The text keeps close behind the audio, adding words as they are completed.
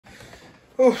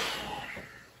Oof.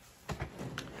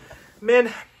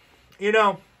 Man, you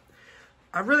know,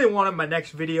 I really wanted my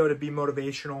next video to be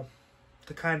motivational,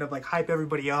 to kind of like hype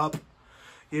everybody up,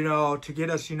 you know, to get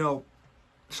us, you know,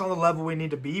 just on the level we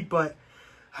need to be, but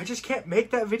I just can't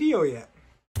make that video yet.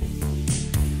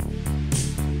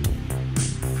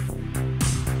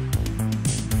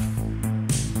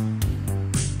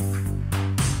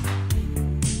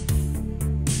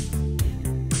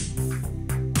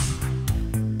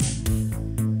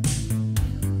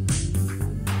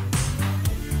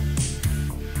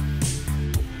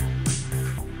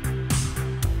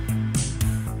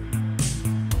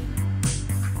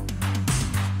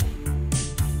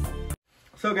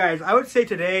 So guys, I would say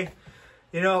today,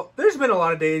 you know, there's been a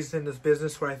lot of days in this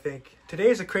business where I think today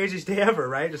is the craziest day ever,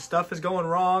 right? The stuff is going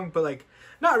wrong, but like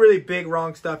not really big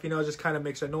wrong stuff, you know, it just kind of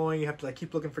makes it annoying. You have to like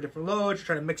keep looking for different loads, you're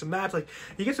trying to mix and match. Like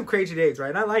you get some crazy days, right?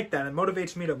 And I like that. It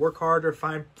motivates me to work harder,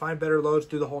 find better loads,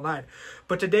 do the whole nine.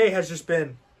 But today has just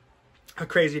been a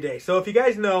crazy day. So if you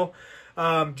guys know,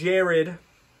 Jared,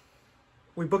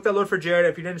 we booked that load for Jared.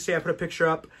 If you didn't see, I put a picture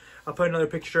up. I'll put another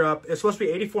picture up. It's supposed to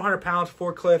be 8,400 pounds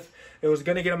forklift. It was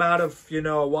going to get him out of, you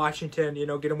know, Washington, you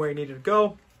know, get him where he needed to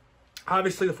go.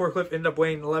 Obviously, the forklift ended up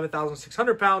weighing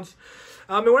 11,600 pounds.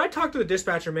 And when I talk to the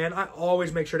dispatcher, man, I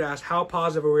always make sure to ask, how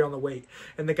positive are we on the weight?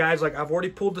 And the guy's like, I've already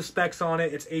pulled the specs on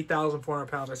it. It's 8,400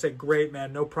 pounds. I said, great,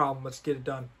 man, no problem. Let's get it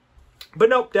done. But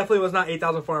nope, definitely was not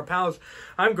 8,400 pounds.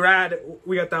 I'm glad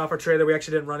we got that off our trailer. We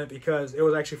actually didn't run it because it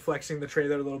was actually flexing the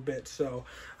trailer a little bit. So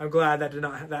I'm glad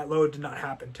that load did not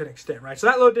happen to an extent, right? So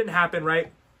that load didn't happen,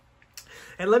 right?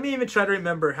 And let me even try to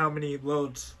remember how many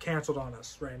loads canceled on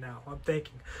us right now. I'm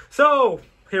thinking. So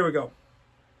here we go.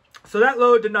 So that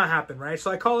load did not happen, right? So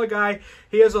I call a guy.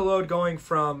 He has a load going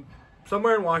from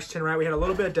somewhere in Washington, right? We had a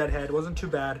little bit of deadhead. It wasn't too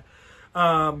bad.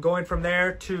 Going from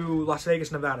there to Las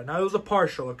Vegas, Nevada. Now, it was a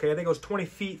partial, okay? I think it was 20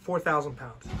 feet, 4,000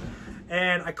 pounds.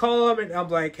 And I call him, and I'm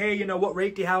like, hey, you know, what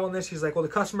rate do you have on this? He's like, well, the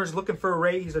customer's looking for a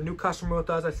rate. He's a new customer with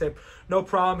us. I said, no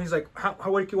problem. He's like,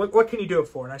 what can you do it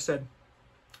for? And I said,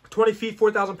 20 feet,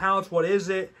 4,000 pounds, what is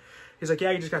it? He's like,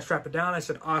 yeah, you just got to strap it down. I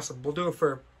said, awesome. We'll do it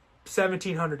for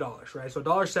 $1,700, right? So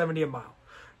 $1.70 a mile,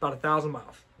 about 1,000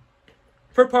 miles.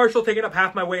 For partial, taking up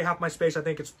half my weight, half my space, I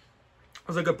think it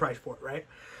was a good price for it, right?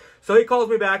 So he calls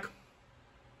me back.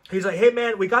 He's like, hey,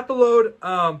 man, we got the load,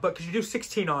 but could you do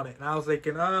 16 on it? And I was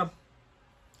thinking,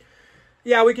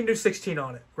 yeah, we can do 16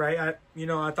 on it, right? I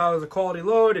thought it was a quality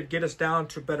load. It'd get us down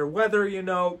to better weather, you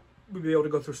know. We'd be able to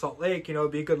go through Salt Lake, you know.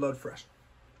 It'd be a good load for us.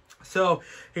 So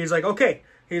he's like, okay.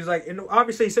 He's like, and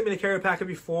obviously he sent me the carrier packet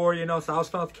before, you know, so I was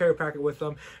filling out the carrier packet with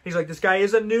him. He's like, this guy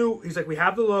is he's like, we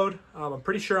have the load. I'm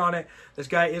pretty sure on it. This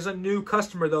guy is a new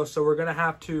customer, though, so we're going to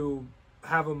have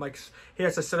him, like, he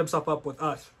has to set himself up with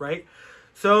us, right?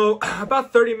 So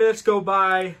about 30 minutes go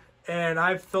by, and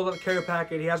I've filled out the carrier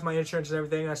packet. He has my insurance and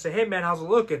everything. And I say, hey, man, how's it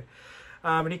looking?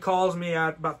 And he calls me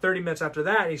at about 30 minutes after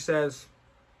that, and he says,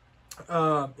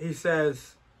 no,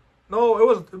 it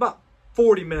was about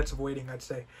 40 minutes of waiting, I'd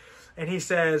say. And he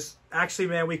says, actually,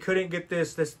 man, we couldn't get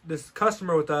this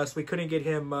customer with us. We couldn't get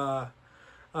him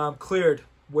cleared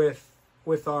with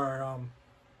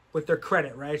their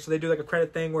credit, right? So they do like a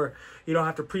credit thing where you don't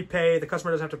have to prepay. The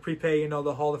customer doesn't have to prepay, you know,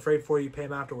 they'll haul the freight for you, pay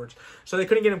them afterwards. So they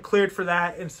couldn't get him cleared for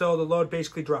that, and so the load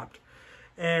basically dropped.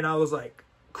 And I was like,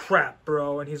 crap,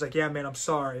 bro. And he's like, yeah, man, I'm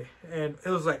sorry. And it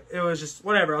was just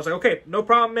whatever. I was like, okay, no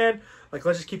problem, man. Like,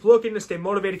 let's just keep looking and stay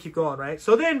motivated, keep going, right?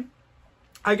 So then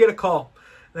I get a call.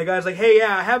 And the guy's like, hey,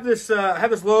 yeah, I have this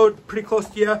load pretty close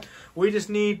to you. We just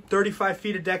need 35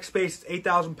 feet of deck space. It's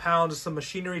 8,000 pounds. It's some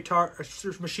machinery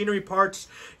parts.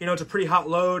 You know, it's a pretty hot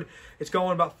load. It's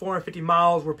going about 450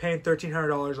 miles. We're paying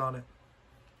 $1,300 on it.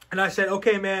 And I said,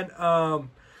 okay, man. I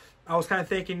was kind of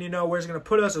thinking, you know, where's it going to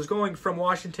put us? It was going from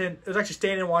Washington. It was actually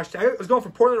staying in Washington. It was going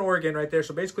from Portland, Oregon right there.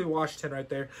 So basically Washington right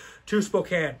there to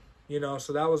Spokane, you know.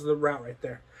 So that was the route right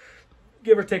there.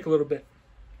 Give or take a little bit.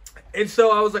 And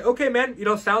so I was like, okay, man, you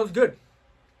know, sounds good.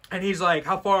 And he's like,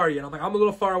 how far are you? And I'm like, I'm a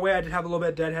little far away. I did have a little bit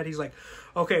of deadhead. He's like,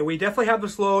 okay, we definitely have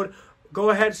this load.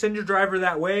 Go ahead, send your driver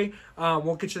that way.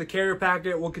 We'll get you the carrier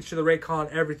packet. We'll get you the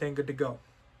Raycon, everything good to go.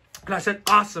 And I said,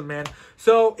 awesome, man.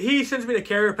 So he sends me the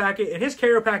carrier packet, and his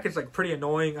carrier packet's like pretty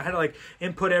annoying. I had to like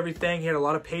input everything. He had a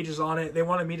lot of pages on it. They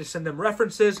wanted me to send them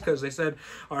references because they said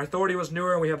our authority was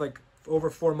newer, and we have like over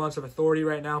 4 months of authority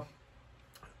right now.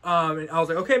 And I was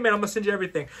like, okay, man, I'm going to send you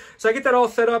everything. So I get that all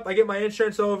set up. I get my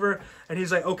insurance over. And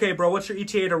he's like, okay, bro, what's your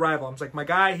ETA to arrival? I was like, my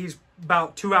guy, he's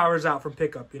about 2 hours out from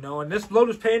pickup, you know. And this load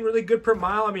was paying really good per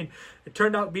mile. I mean, it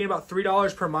turned out being about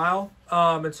 $3 per mile.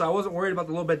 And so I wasn't worried about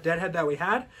the little bit deadhead that we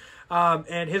had.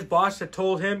 And his boss had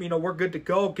told him, we're good to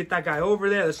go. Get that guy over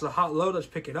there. This is a hot load. Let's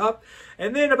pick it up.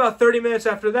 And then about 30 minutes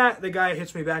after that, the guy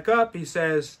hits me back up. He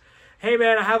says, hey,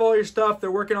 man, I have all your stuff.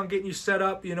 They're working on getting you set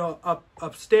up,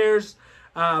 upstairs.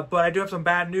 But I do have some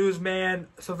bad news, man.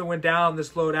 Something went down.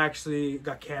 This load actually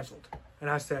got canceled. And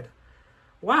I said,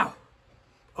 wow,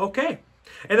 okay.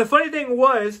 And the funny thing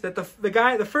was that the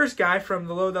first guy from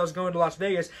the load that was going to Las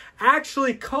Vegas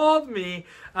actually called me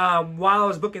while I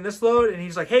was booking this load. And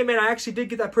he's like, hey, man, I actually did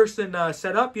get that person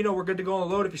set up. We're good to go on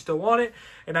the load if you still want it.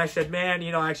 And I said, man,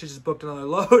 I actually just booked another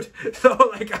load.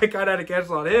 So, I kind of had to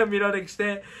cancel on him, to an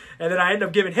extent. And then I ended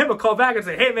up giving him a call back and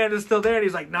say, hey, man, it's still there. And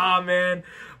he's like, nah, man,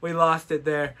 we lost it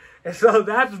there. And so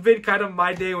that's been kind of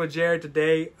my day with Jared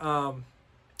today.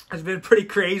 It's been pretty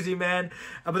crazy, man.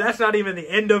 But that's not even the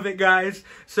end of it, guys.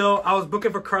 So I was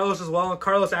booking for Carlos as well. And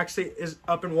Carlos actually is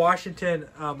up in Washington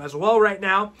as well right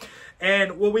now.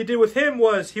 And what we did with him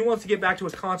was he wants to get back to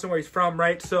Wisconsin where he's from,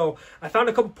 right? So I found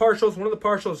a couple partials. One of the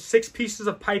partials, 6 pieces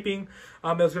of piping.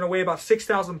 It was going to weigh about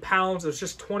 6,000 pounds. It was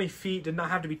just 20 feet. Did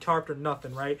not have to be tarped or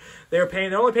nothing, right? They're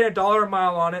only paying $1 a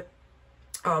mile on it.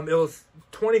 It was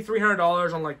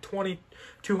 $2,300 on like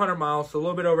 200 miles, so a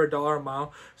little bit over $1 a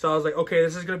mile. So I was like, okay,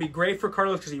 this is going to be great for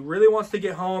Carlos because he really wants to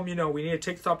get home. We need to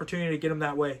take this opportunity to get him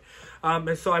that way.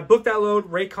 And so I booked that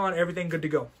load, Raycon, everything good to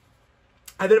go.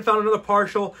 I then found another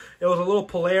partial. It was a little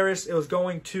Polaris. It was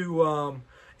going to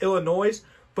Illinois,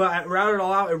 but I routed it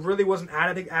all out. It really wasn't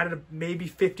added. I think added maybe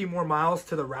 50 more miles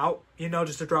to the route,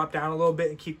 just to drop down a little bit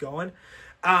and keep going.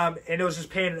 And it was just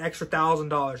paying an extra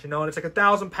 $1,000, and it's like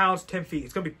 1,000 pounds, 10 feet.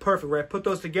 It's going to be perfect, right? Put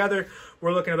those together,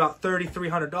 we're looking at about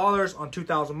 $3,300 on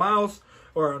 2,000 miles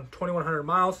or on 2,100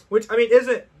 miles, which, I mean,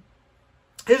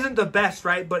 isn't the best,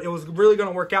 right? But it was really going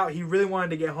to work out. He really wanted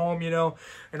to get home,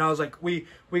 and I was like, we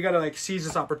got to seize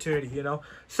this opportunity,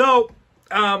 So,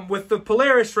 with the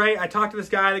Polaris, right, I talked to this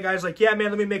guy. The guy's like, yeah, man,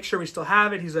 let me make sure we still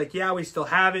have it. He's like, yeah, we still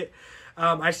have it.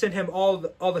 I send him all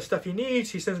the stuff he needs.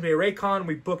 He sends me a Raycon.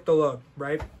 We booked the load,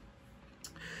 right?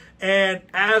 And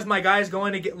as my guy's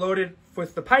going to get loaded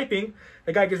with the piping,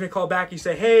 the guy gives me a call back. He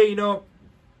said, hey, oh,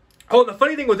 the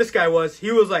funny thing with this guy was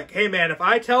he was like, hey, man, if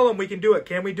I tell him we can do it,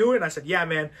 can we do it? And I said, yeah,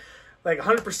 man, like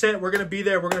 100%, we're going to be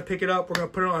there. We're going to pick it up. We're going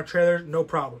to put it on our trailer. No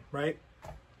problem, right?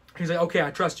 He's like, okay, I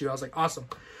trust you. I was like, awesome.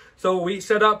 So we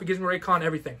set up. He gives me Raycon,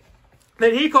 everything.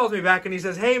 Then he calls me back and he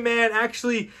says, hey, man,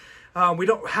 actually, we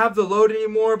don't have the load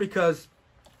anymore because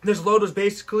this load was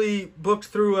basically booked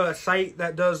through a site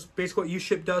that does basically what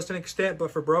UShip does to an extent, but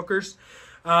for brokers.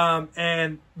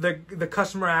 And the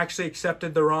customer actually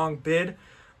accepted the wrong bid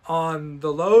on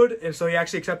the load, and so he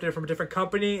actually accepted it from a different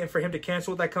company. And for him to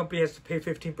cancel with that company, he has to pay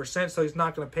 15%, so he's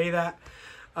not going to pay that.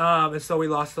 And so we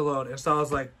lost the load. And so I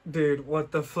was like, dude,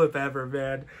 what the flip ever,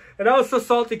 man. And I was so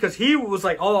salty because he was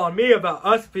like all on me about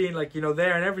us being like,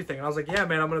 there and everything. And I was like, yeah,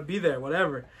 man, I'm going to be there,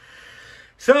 whatever.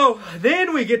 So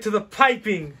then we get to the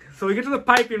piping. So we get to the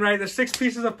piping, right? There's 6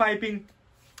 pieces of piping,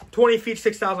 20 feet,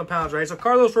 6,000 pounds, right? So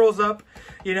Carlos rolls up,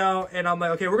 and I'm like,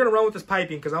 okay, we're going to run with this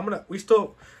piping because it's only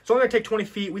going to take 20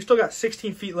 feet. We still got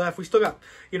 16 feet left. We still got,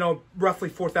 roughly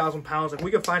 4,000 pounds. Like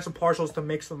we can find some partials to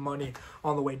make some money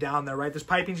on the way down there, right? This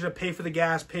piping's going to pay for the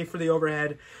gas, pay for the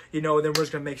overhead, and then we're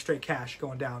just going to make straight cash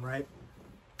going down, right?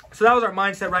 So that was our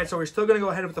mindset, right? So we're still going to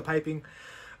go ahead with the piping.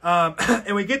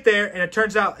 And we get there, and it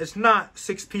turns out it's not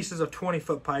 6 pieces of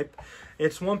 20-foot pipe.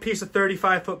 It's 1 piece of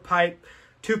 35-foot pipe,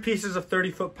 2 pieces of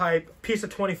 30-foot pipe, a piece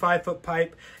of 25-foot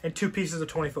pipe, and 2 pieces of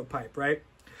 20-foot pipe, right?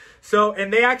 So,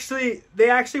 and they actually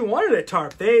wanted it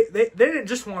tarp. They didn't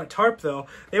just want it tarp though.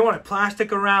 They wanted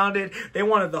plastic around it. They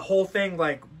wanted the whole thing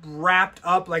like wrapped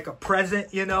up like a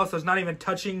present, so it's not even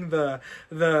touching the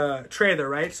trailer,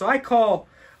 right? So I call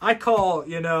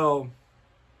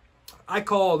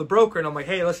the broker and I'm like,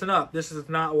 hey, listen up. This is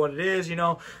not what it is.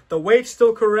 The weight's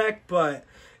still correct, but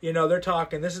they're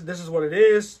talking. This is what it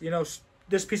is.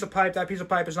 This piece of pipe, that piece of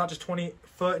pipe is not just 20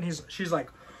 foot. And she's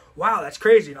like, wow, that's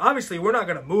crazy. And obviously, we're not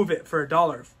gonna move it for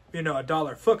 $1,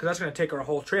 $1 a foot, because that's gonna take our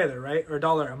whole trailer, right? Or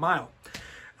 $1 a mile.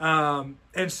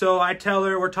 And so I tell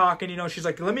her, we're talking. She's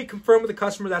like, let me confirm with the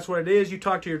customer that's what it is. You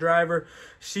talk to your driver,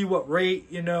 see what rate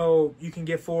you can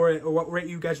get for it, or what rate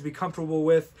you guys would be comfortable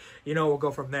with. We'll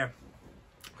go from there.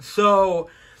 So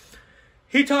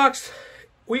he talks,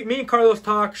 me and Carlos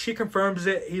talk, she confirms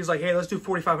it. He's like, hey, let's do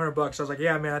 $4,500. I was like,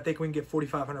 yeah, man, I think we can get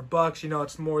 $4,500.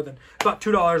 It's more than about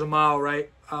 $2 a mile,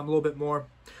 right? A little bit more.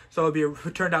 So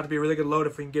it turned out to be a really good load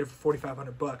if we can get it for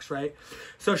 $4,500, right?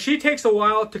 So she takes a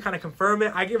while to kind of confirm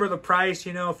it. I give her the price,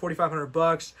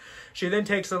 $4,500. She then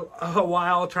takes a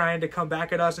while trying to come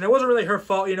back at us, and it wasn't really her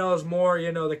fault, it was more,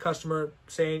 the customer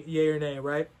saying yay or nay,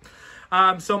 right?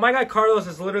 So my guy Carlos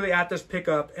is literally at this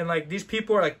pickup, and like these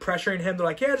people are like pressuring him. They're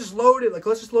like, yeah, just load it. Like,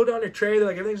 let's just load it on your trailer.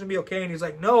 Like, everything's gonna be okay. And he's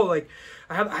like, no, like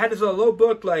I had this load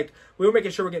booked. Like, we were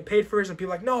making sure we're getting paid first. And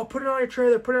people are like, no, put it on your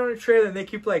trailer. Put it on your trailer. And they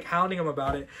keep like hounding him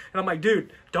about it. And I'm like,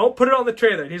 dude, don't put it on the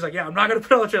trailer. And he's like, yeah, I'm not gonna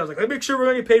put it on the trailer. I was like, let's make sure we're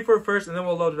gonna get paid for it first, and then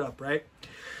we'll load it up, right?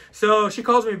 So she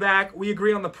calls me back. We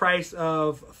agree on the price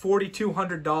of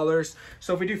 $4,200.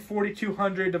 So if we do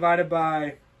 4,200 divided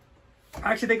by,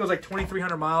 I actually think it was like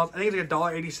 2,300 miles. I think it's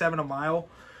like $1.87 a mile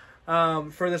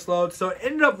for this load. So it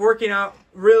ended up working out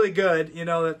really good. You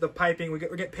know, the piping, we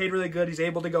get paid really good. He's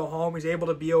able to go home. He's able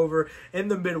to be over in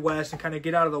the Midwest and kind of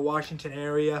get out of the Washington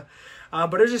area.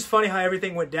 But it was just funny how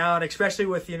everything went down, especially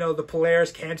with, you know, the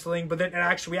Polaris canceling. But then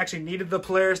we actually needed the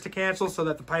Polaris to cancel so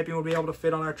that the piping would be able to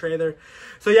fit on our trailer.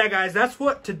 So, yeah, guys, that's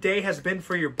what today has been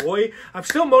for your boy. I'm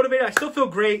still motivated. I still feel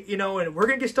great, you know, and we're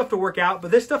going to get stuff to work out.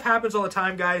 But this stuff happens all the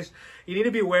time, guys. You need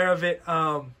to be aware of it.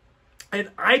 And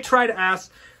I try to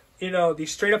ask, you know,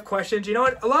 these straight up questions. You know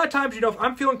what? A lot of times, you know, if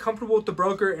I'm feeling comfortable with the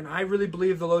broker and I really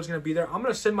believe the load's going to be there, I'm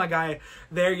going to send my guy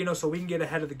there, you know, so we can get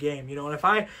ahead of the game, you know. And if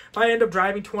I end up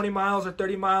driving 20 miles or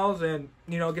 30 miles and,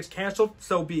 you know, it gets canceled,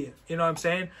 so be it. You know what I'm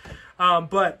saying?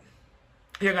 But,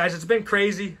 yeah, guys, it's been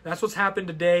crazy. That's what's happened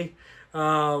today.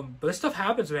 But this stuff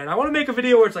happens, man. I want to make a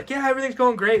video where it's like, yeah, everything's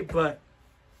going great, but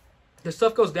this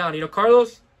stuff goes down. You know,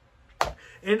 Carlos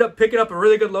ended up picking up a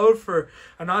really good load for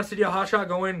a non-CDL hotshot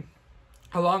going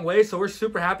a long way, so we're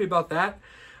super happy about that.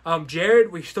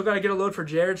 Jared, we still got to get a load for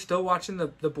Jared. Still watching the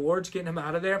boards, getting him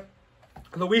out of there.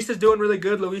 Luis is doing really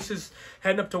good. Luis is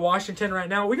heading up to Washington right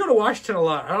now. We go to Washington a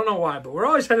lot. I don't know why, but we're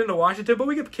always heading to Washington, but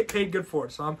we get paid good for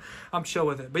it, so I'm chill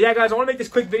with it. But yeah, guys, I want to make this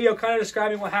quick video kind of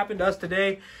describing what happened to us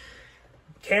today.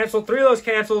 Canceled. 3 of those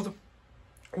canceled.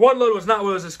 1 load was not what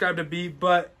it was described to be,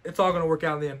 but it's all going to work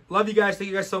out in the end. Love you guys. Thank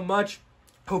you guys so much.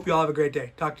 Hope you all have a great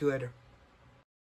day. Talk to you later.